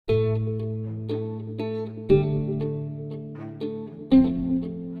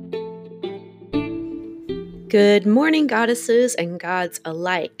Good morning, goddesses and gods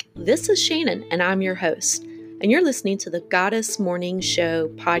alike. This is Shannon, and I'm your host. And you're listening to the Goddess Morning Show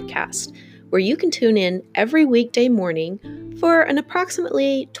podcast, where you can tune in every weekday morning for an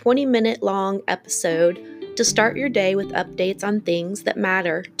approximately 20-minute long episode to start your day with updates on things that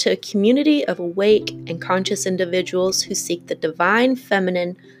matter to a community of awake and conscious individuals who seek the divine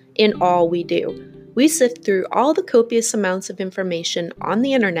feminine in all we do. We sift through all the copious amounts of information on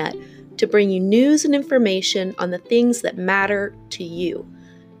the internet to bring you news and information on the things that matter to you.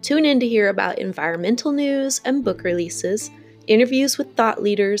 Tune in to hear about environmental news and book releases, interviews with thought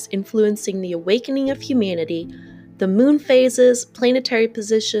leaders influencing the awakening of humanity, the moon phases, planetary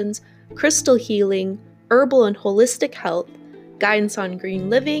positions, crystal healing, herbal and holistic health, guidance on green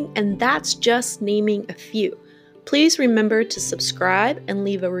living, and that's just naming a few. Please remember to subscribe and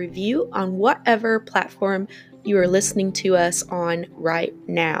leave a review on whatever platform you are listening to us on right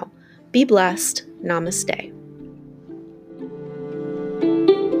now. Be blessed. Namaste.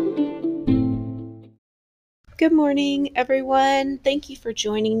 Good morning, everyone. Thank you for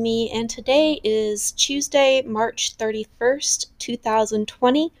joining me. And today is Tuesday, March 31st,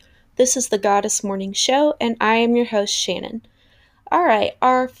 2020. This is the Goddess Morning Show, and I am your host, Shannon. All right,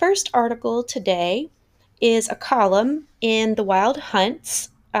 our first article today is a column in the Wild Hunts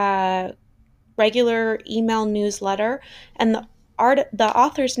regular email newsletter, and the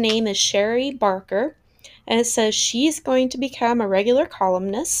author's name is Sherry Barker, and it says she's going to become a regular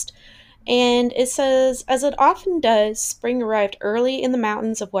columnist. And it says, as it often does, spring arrived early in the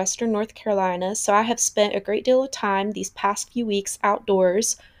mountains of western North Carolina, so I have spent a great deal of time these past few weeks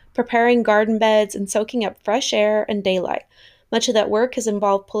outdoors, preparing garden beds and soaking up fresh air and daylight. Much of that work has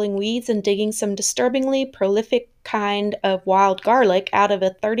involved pulling weeds and digging some disturbingly prolific kind of wild garlic out of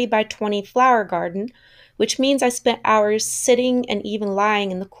a 30 by 20 flower garden, which means I spent hours sitting and even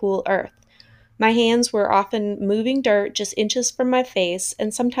lying in the cool earth. My hands were often moving dirt just inches from my face,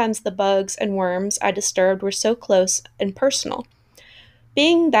 and sometimes the bugs and worms I disturbed were so close and personal.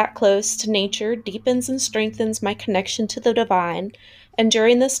 Being that close to nature deepens and strengthens my connection to the divine, and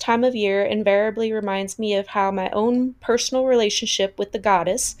during this time of year invariably reminds me of how my own personal relationship with the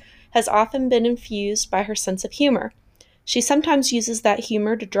goddess has often been infused by her sense of humor. She sometimes uses that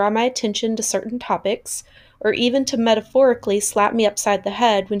humor to draw my attention to certain topics, or even to metaphorically slap me upside the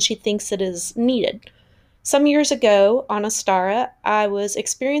head when she thinks it is needed. Some years ago, on Ostara, I was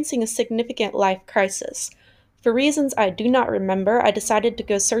experiencing a significant life crisis. For reasons I do not remember, I decided to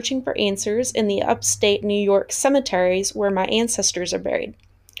go searching for answers in the upstate New York cemeteries where my ancestors are buried.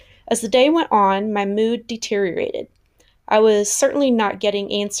 As the day went on, my mood deteriorated. I was certainly not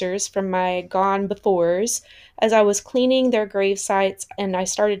getting answers from my gone-befores as I was cleaning their grave sites, and I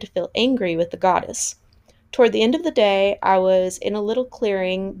started to feel angry with the goddess. Toward the end of the day, I was in a little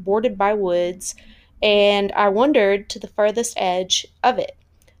clearing bordered by woods, and I wandered to the furthest edge of it,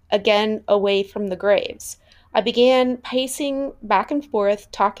 again away from the graves. I began pacing back and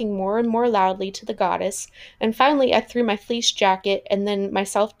forth, talking more and more loudly to the goddess, and finally I threw my fleece jacket and then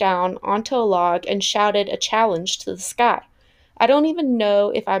myself down onto a log and shouted a challenge to the sky. I don't even know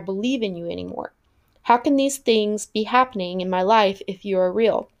if I believe in you anymore. How can these things be happening in my life if you are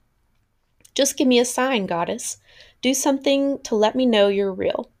real? Just give me a sign, goddess. Do something to let me know you're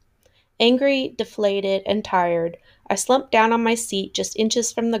real. Angry, deflated, and tired, I slumped down on my seat just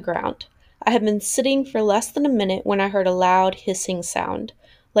inches from the ground. I had been sitting for less than a minute when I heard a loud hissing sound,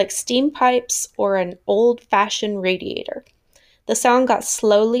 like steam pipes or an old-fashioned radiator. The sound got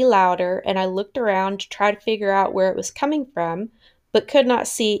slowly louder, and I looked around to try to figure out where it was coming from, but could not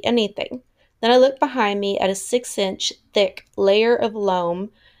see anything. Then I looked behind me at a 6-inch thick layer of loam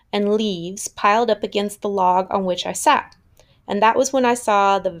and leaves piled up against the log on which I sat. And that was when I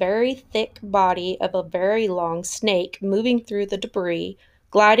saw the very thick body of a very long snake moving through the debris,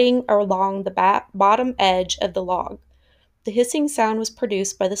 gliding along the bottom edge of the log. The hissing sound was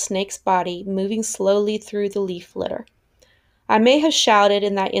produced by the snake's body moving slowly through the leaf litter. I may have shouted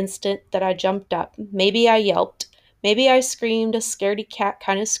in that instant that I jumped up. Maybe I yelped. Maybe I screamed a scaredy cat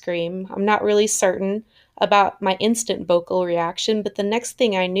kind of scream. I'm not really certain about my instant vocal reaction, but the next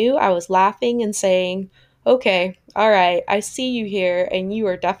thing I knew, I was laughing and saying, "Okay, all right, I see you here, and you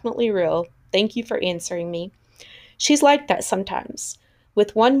are definitely real. Thank you for answering me." She's like that sometimes.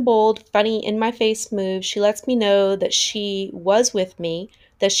 With one bold, funny, in-my-face move, she lets me know that she was with me,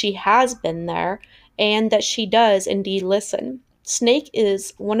 that she has been there, and that she does indeed listen. Snake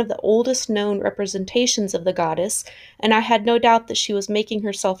is one of the oldest known representations of the goddess, and I had no doubt that she was making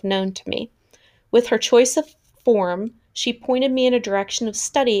herself known to me. With her choice of form, she pointed me in a direction of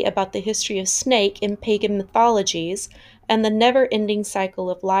study about the history of snake in pagan mythologies and the never-ending cycle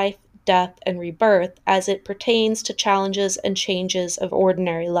of life, death, and rebirth as it pertains to challenges and changes of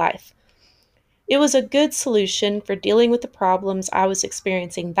ordinary life. It was a good solution for dealing with the problems I was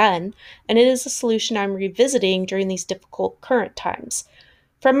experiencing then, and it is a solution I'm revisiting during these difficult current times.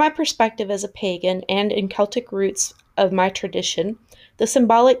 From my perspective as a pagan and in Celtic roots of my tradition, the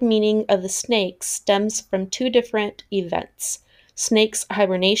symbolic meaning of the snake stems from two different events: snake's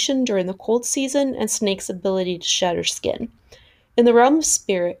hibernation during the cold season and snake's ability to shed her skin. In the realm of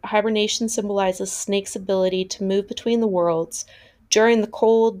spirit, hibernation symbolizes snake's ability to move between the worlds. During the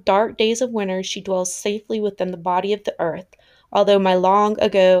cold, dark days of winter, she dwells safely within the body of the earth, although my long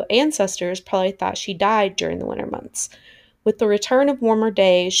ago ancestors probably thought she died during the winter months. With the return of warmer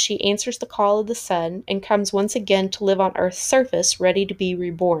days, she answers the call of the sun and comes once again to live on Earth's surface, ready to be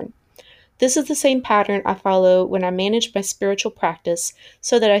reborn. This is the same pattern I follow when I manage my spiritual practice,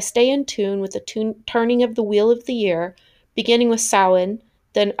 so that I stay in tune with the turning of the wheel of the year, beginning with Samhain.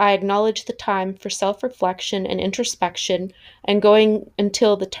 Then I acknowledge the time for self reflection and introspection, and going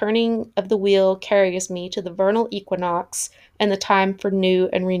until the turning of the wheel carries me to the vernal equinox and the time for new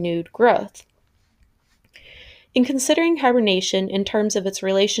and renewed growth. In considering hibernation in terms of its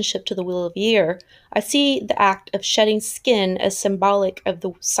relationship to the wheel of year, I see the act of shedding skin as symbolic of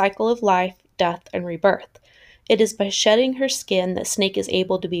the cycle of life, death, and rebirth. It is by shedding her skin that Snake is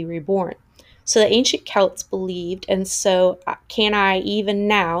able to be reborn. So the ancient Celts believed, and so can I even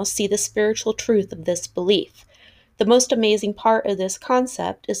now see the spiritual truth of this belief. The most amazing part of this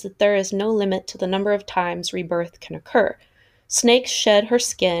concept is that there is no limit to the number of times rebirth can occur. Snake shed her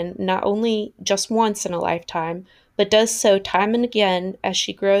skin not only just once in a lifetime, but does so time and again as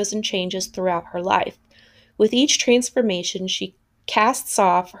she grows and changes throughout her life. With each transformation, she casts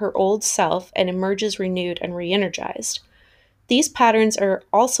off her old self and emerges renewed and re-energized. These patterns are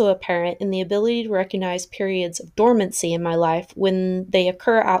also apparent in the ability to recognize periods of dormancy in my life when they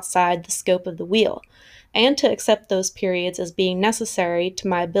occur outside the scope of the wheel, and to accept those periods as being necessary to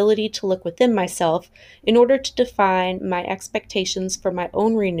my ability to look within myself in order to define my expectations for my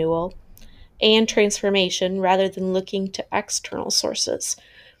own renewal and transformation rather than looking to external sources.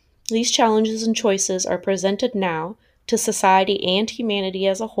 These challenges and choices are presented now to society and humanity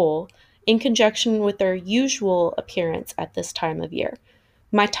as a whole in conjunction with their usual appearance at this time of year.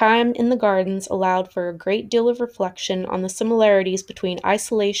 My time in the gardens allowed for a great deal of reflection on the similarities between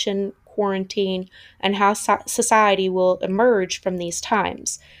isolation, quarantine, and how society will emerge from these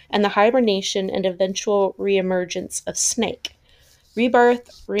times, and the hibernation and eventual reemergence of Snake.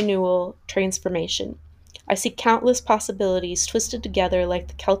 Rebirth, renewal, transformation. I see countless possibilities twisted together like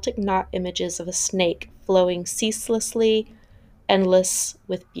the Celtic knot images of a snake flowing ceaselessly, endless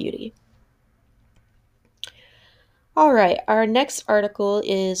with beauty. All right, our next article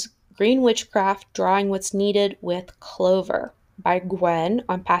is Green Witchcraft Drawing What's Needed with Clover by Gwen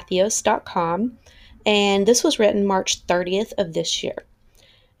on Patheos.com. And this was written March 30th of this year.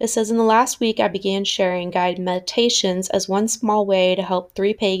 It says, in the last week, I began sharing guided meditations as one small way to help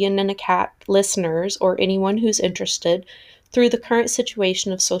 3 pagan and a cat listeners, or anyone who's interested, through the current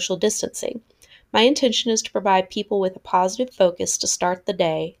situation of social distancing. My intention is to provide people with a positive focus to start the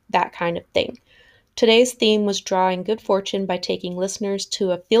day, that kind of thing. Today's theme was drawing good fortune by taking listeners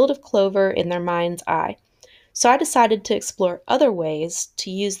to a field of clover in their mind's eye. So I decided to explore other ways to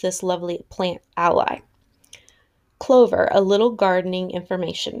use this lovely plant ally. Clover, a little gardening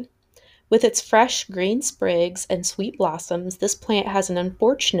information. With its fresh green sprigs and sweet blossoms, this plant has an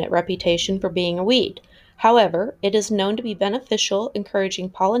unfortunate reputation for being a weed. However, it is known to be beneficial, encouraging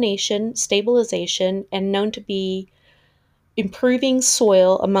pollination, stabilization, and known to be improving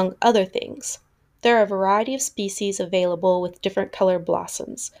soil, among other things. There are a variety of species available with different colored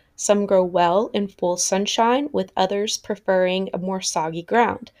blossoms. Some grow well in full sunshine, with others preferring a more soggy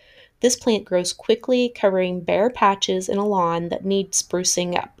ground. This plant grows quickly, covering bare patches in a lawn that need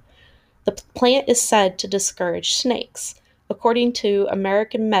sprucing up. The plant is said to discourage snakes. According to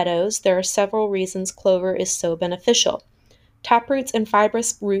American Meadows, there are several reasons clover is so beneficial. Taproots and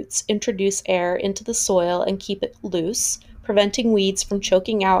fibrous roots introduce air into the soil and keep it loose, preventing weeds from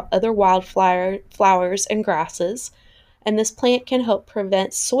choking out other flowers and grasses, and this plant can help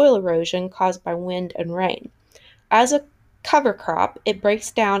prevent soil erosion caused by wind and rain. As a cover crop, it breaks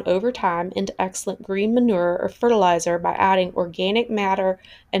down over time into excellent green manure or fertilizer by adding organic matter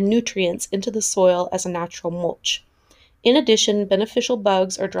and nutrients into the soil as a natural mulch. In addition, beneficial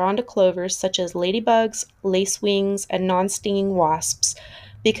bugs are drawn to clovers such as ladybugs, lacewings, and non-stinging wasps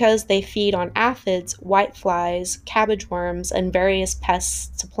because they feed on aphids, whiteflies, cabbage worms, and various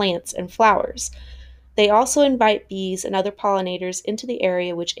pests to plants and flowers. They also invite bees and other pollinators into the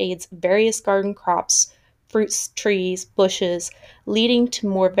area, which aids various garden crops, fruits, trees, bushes, leading to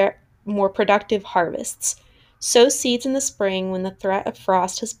more more productive harvests. Sow seeds in the spring when the threat of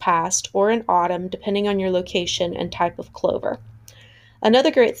frost has passed, or in autumn, depending on your location and type of clover.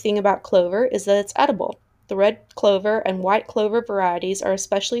 Another great thing about clover is that it's edible. The red clover and white clover varieties are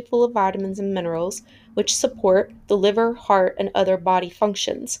especially full of vitamins and minerals, which support the liver, heart, and other body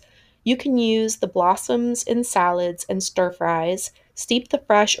functions. You can use the blossoms in salads and stir fries, steep the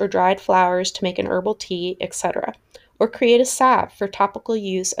fresh or dried flowers to make an herbal tea, etc., or create a salve for topical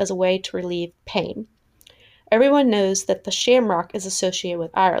use as a way to relieve pain. Everyone knows that the shamrock is associated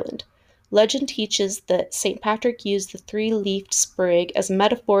with Ireland. Legend teaches that St. Patrick used the three-leafed sprig as a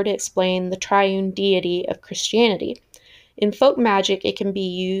metaphor to explain the triune deity of Christianity. In folk magic, it can be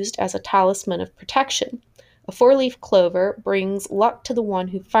used as a talisman of protection. A four-leaf clover brings luck to the one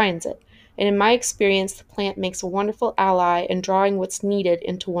who finds it, and in my experience, the plant makes a wonderful ally in drawing what's needed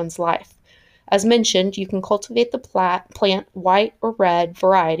into one's life. As mentioned, you can cultivate the plant white or red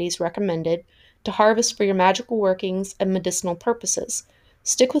varieties recommended to harvest for your magical workings and medicinal purposes.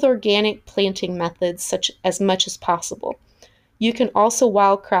 Stick with organic planting methods as much as possible. You can also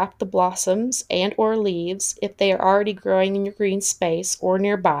wildcraft the blossoms and or leaves if they are already growing in your green space or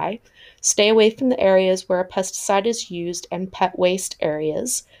nearby. Stay away from the areas where a pesticide is used and pet waste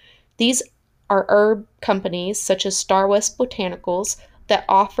areas. These are herb companies such as Star West Botanicals that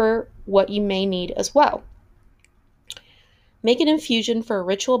offer what you may need as well. Make an infusion for a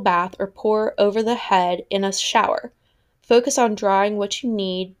ritual bath or pour over the head in a shower. Focus on drawing what you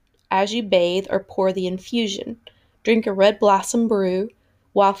need as you bathe or pour the infusion. Drink a red blossom brew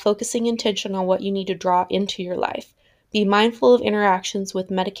while focusing intention on what you need to draw into your life. Be mindful of interactions with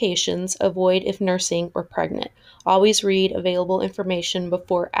medications. Avoid if nursing or pregnant. Always read available information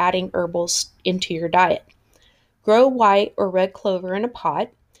before adding herbals into your diet. Grow white or red clover in a pot.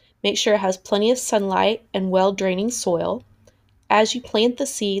 Make sure it has plenty of sunlight and well-draining soil. As you plant the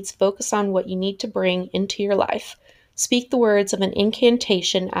seeds, focus on what you need to bring into your life. Speak the words of an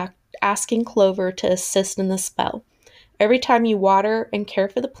incantation asking clover to assist in the spell. Every time you water and care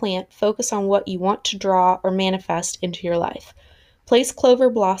for the plant, focus on what you want to draw or manifest into your life. Place clover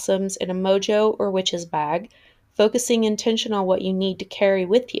blossoms in a mojo or witch's bag, focusing intention on what you need to carry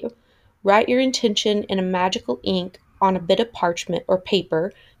with you. Write your intention in a magical ink on a bit of parchment or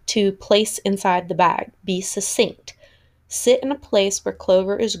paper to place inside the bag. Be succinct. Sit in a place where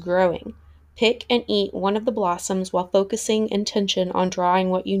clover is growing. Pick and eat one of the blossoms while focusing intention on drawing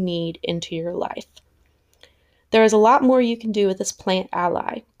what you need into your life. There is a lot more you can do with this plant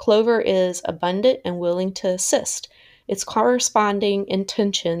ally. Clover is abundant and willing to assist. Its corresponding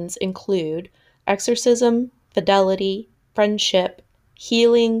intentions include exorcism, fidelity, friendship,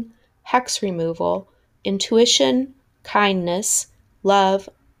 healing, hex removal, intuition, kindness, love,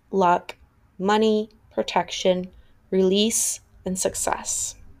 luck, money, protection, release, and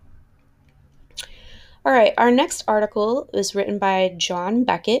success. All right, our next article is written by John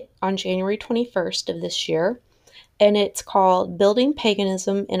Beckett on January 21st of this year, and it's called Building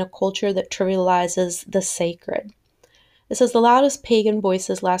Paganism in a Culture That Trivializes the Sacred. It says the loudest pagan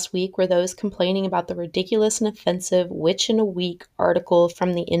voices last week were those complaining about the ridiculous and offensive Witch in a Week article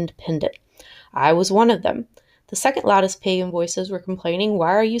from The Independent. I was one of them. The second loudest pagan voices were complaining,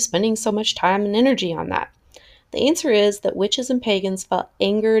 why are you spending so much time and energy on that? The answer is that witches and pagans felt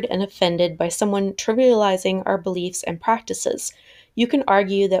angered and offended by someone trivializing our beliefs and practices. You can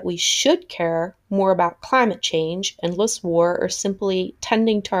argue that we should care more about climate change, endless war, or simply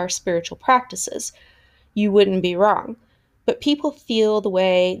tending to our spiritual practices. You wouldn't be wrong. But people feel the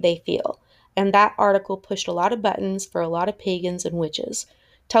way they feel, and that article pushed a lot of buttons for a lot of pagans and witches.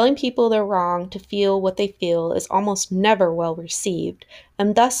 Telling people they're wrong to feel what they feel is almost never well received,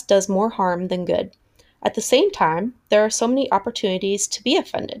 and thus does more harm than good. At the same time, there are so many opportunities to be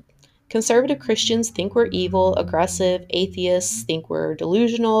offended. Conservative Christians think we're evil, aggressive, atheists think we're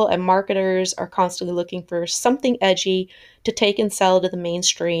delusional, and marketers are constantly looking for something edgy to take and sell to the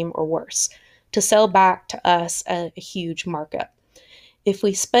mainstream or worse, to sell back to us at a huge markup. If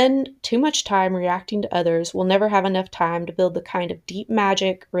we spend too much time reacting to others, we'll never have enough time to build the kind of deep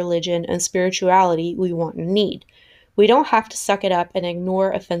magic, religion, and spirituality we want and need. We don't have to suck it up and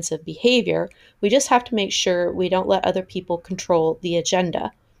ignore offensive behavior. We just have to make sure we don't let other people control the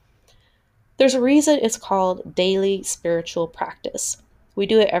agenda. There's a reason it's called daily spiritual practice. We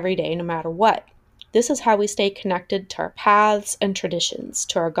do it every day, no matter what. This is how we stay connected to our paths and traditions,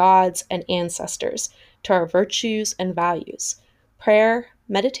 to our gods and ancestors, to our virtues and values. Prayer,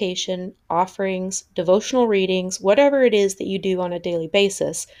 meditation, offerings, devotional readings, whatever it is that you do on a daily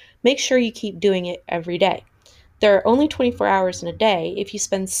basis, make sure you keep doing it every day. There are only 24 hours in a day. If you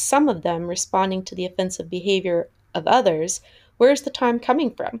spend some of them responding to the offensive behavior of others, where is the time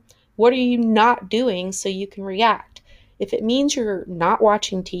coming from? What are you not doing so you can react? If it means you're not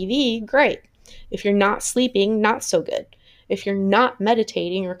watching TV, great. If you're not sleeping, not so good. If you're not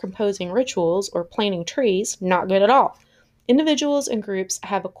meditating or composing rituals or planting trees, not good at all. Individuals and groups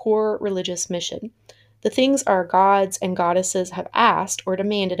have a core religious mission. The things our gods and goddesses have asked or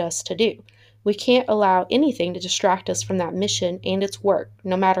demanded us to do. We can't allow anything to distract us from that mission and its work,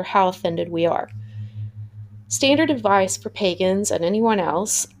 no matter how offended we are. Standard advice for pagans and anyone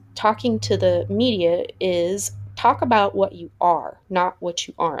else talking to the media is talk about what you are, not what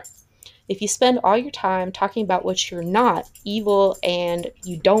you aren't. If you spend all your time talking about what you're not, evil, and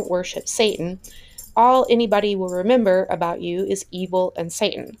you don't worship Satan, all anybody will remember about you is evil and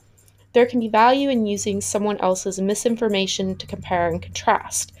Satan. There can be value in using someone else's misinformation to compare and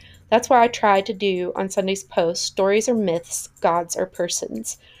contrast. That's why I try to do on Sunday's post, stories are myths, gods are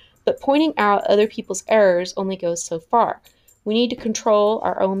persons. But pointing out other people's errors only goes so far. We need to control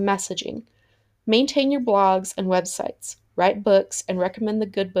our own messaging. Maintain your blogs and websites. Write books and recommend the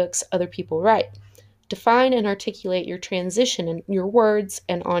good books other people write. Define and articulate your transition in your words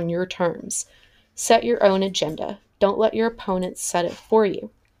and on your terms. Set your own agenda. Don't let your opponents set it for you.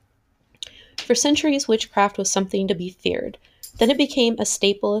 For centuries, witchcraft was something to be feared. Then it became a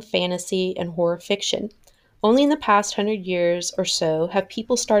staple of fantasy and horror fiction. Only in the past 100 years or so have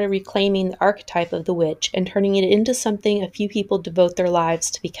people started reclaiming the archetype of the witch and turning it into something a few people devote their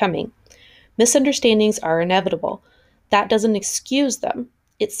lives to becoming. Misunderstandings are inevitable. That doesn't excuse them.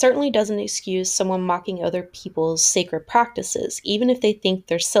 It certainly doesn't excuse someone mocking other people's sacred practices, even if they think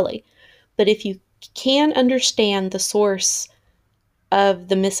they're silly. But if you can understand the source of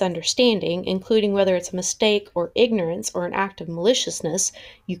the misunderstanding, including whether it's a mistake or ignorance or an act of maliciousness,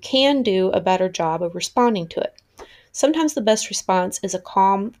 you can do a better job of responding to it. Sometimes the best response is a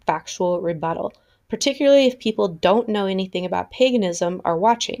calm, factual rebuttal, particularly if people don't know anything about paganism or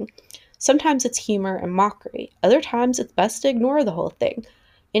watching. Sometimes it's humor and mockery. Other times it's best to ignore the whole thing.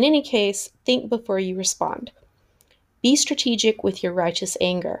 In any case, think before you respond. Be strategic with your righteous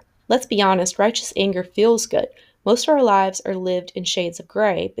anger. Let's be honest, righteous anger feels good. Most of our lives are lived in shades of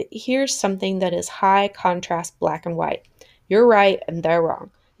gray, but here's something that is high contrast black and white. You're right and they're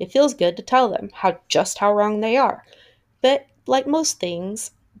wrong. It feels good to tell them how wrong they are. But like most things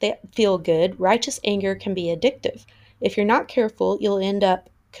that feel good, righteous anger can be addictive. If you're not careful, you'll end up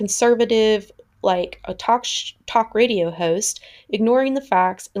conservative, like a talk radio host, ignoring the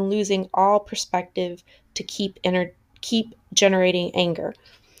facts and losing all perspective to keep generating anger.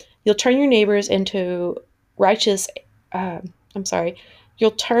 You'll turn your neighbors into righteous, I'm sorry,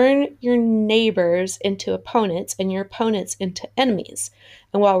 you'll turn your neighbors into opponents and your opponents into enemies.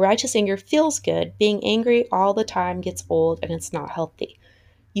 And while righteous anger feels good, being angry all the time gets old and it's not healthy.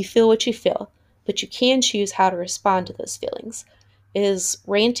 You feel what you feel, but you can choose how to respond to those feelings. Is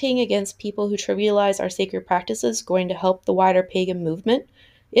ranting against people who trivialize our sacred practices going to help the wider pagan movement?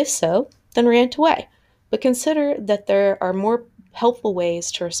 If so, then rant away. But consider that there are more helpful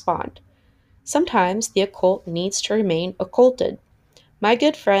ways to respond. Sometimes the occult needs to remain occulted. My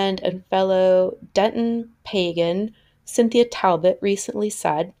good friend and fellow Denton pagan, Cynthia Talbot, recently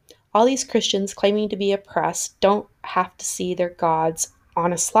said, all these Christians claiming to be oppressed don't have to see their gods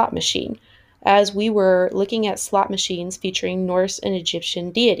on a slot machine, as we were looking at slot machines featuring Norse and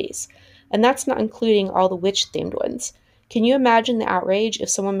Egyptian deities. And that's not including all the witch-themed ones. Can you imagine the outrage if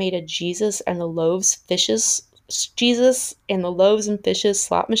someone made a Jesus and the loaves and fishes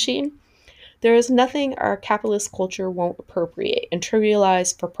slot machine? There is nothing our capitalist culture won't appropriate and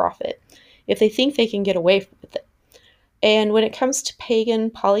trivialize for profit, if they think they can get away with it. And when it comes to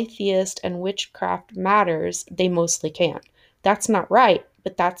pagan, polytheist, and witchcraft matters, they mostly can. That's not right,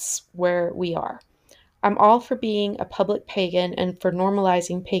 but that's where we are. I'm all for being a public pagan and for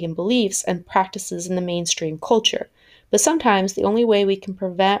normalizing pagan beliefs and practices in the mainstream culture. But sometimes the only way we can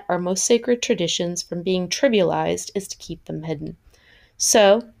prevent our most sacred traditions from being trivialized is to keep them hidden.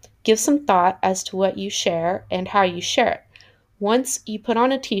 So, give some thought as to what you share and how you share it. Once you put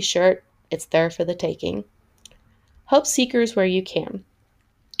on a t-shirt, it's there for the taking. Help seekers where you can.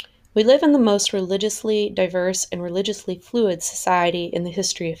 We live in the most religiously diverse and religiously fluid society in the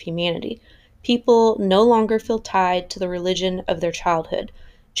history of humanity. People no longer feel tied to the religion of their childhood.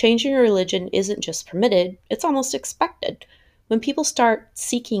 Changing your religion isn't just permitted, it's almost expected. When people start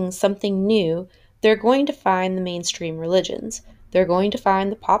seeking something new, they're going to find the mainstream religions. They're going to find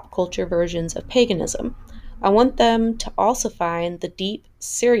the pop culture versions of paganism. I want them to also find the deep,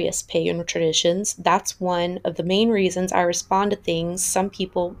 serious pagan traditions. That's one of the main reasons I respond to things some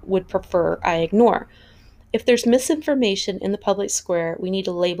people would prefer I ignore. If there's misinformation in the public square, we need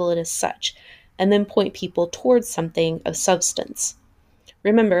to label it as such, and then point people towards something of substance.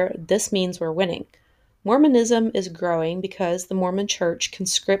 Remember, this means we're winning. Mormonism is growing because the Mormon Church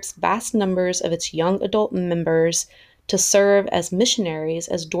conscripts vast numbers of its young adult members to serve as missionaries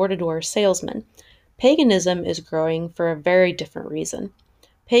as door to door salesmen. Paganism is growing for a very different reason.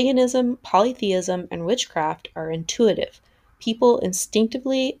 Paganism, polytheism, and witchcraft are intuitive. People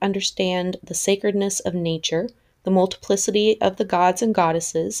instinctively understand the sacredness of nature, the multiplicity of the gods and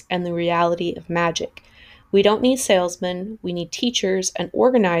goddesses, and the reality of magic. We don't need salesmen, we need teachers and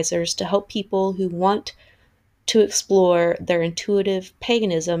organizers to help people who want to explore their intuitive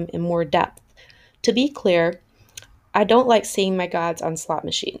paganism in more depth. To be clear, I don't like seeing my gods on slot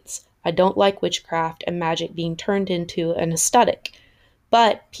machines. I don't like witchcraft and magic being turned into an aesthetic.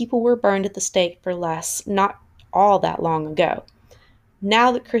 But people were burned at the stake for less not all that long ago.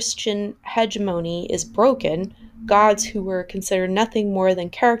 Now that Christian hegemony is broken, gods who were considered nothing more than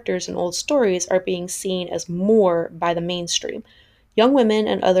characters in old stories are being seen as more by the mainstream. Young women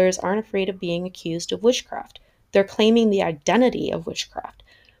and others aren't afraid of being accused of witchcraft. They're claiming the identity of witchcraft.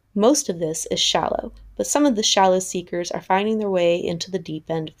 Most of this is shallow, but some of the shallow seekers are finding their way into the deep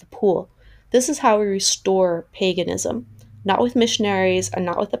end of the pool. This is how we restore paganism, not with missionaries and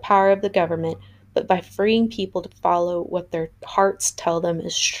not with the power of the government, but by freeing people to follow what their hearts tell them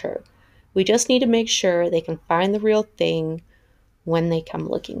is true. We just need to make sure they can find the real thing when they come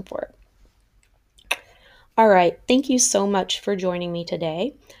looking for it. All right, thank you so much for joining me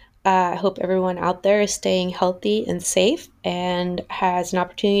today. I hope everyone out there is staying healthy and safe and has an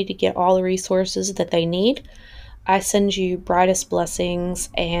opportunity to get all the resources that they need. I send you brightest blessings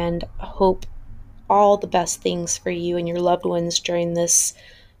and hope all the best things for you and your loved ones during this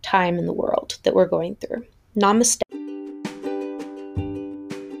time in the world that we're going through. Namaste.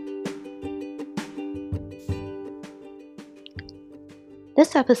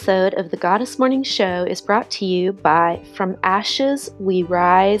 This episode of the Goddess Morning Show is brought to you by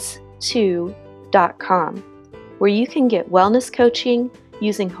FromAshesWeRise2.com, where you can get wellness coaching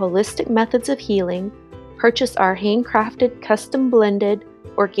using holistic methods of healing, purchase our handcrafted, custom blended,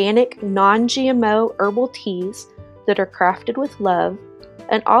 organic, non-GMO herbal teas that are crafted with love,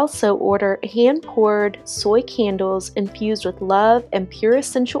 and also order hand-poured soy candles infused with love and pure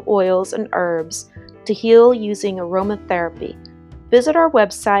essential oils and herbs to heal using aromatherapy. Visit our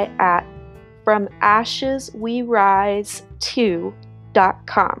website at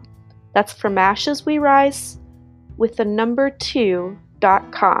FromAshesWeRise2.com. That's FromAshesWeRise with the number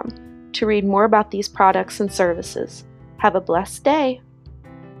 2.com to read more about these products and services. Have a blessed day.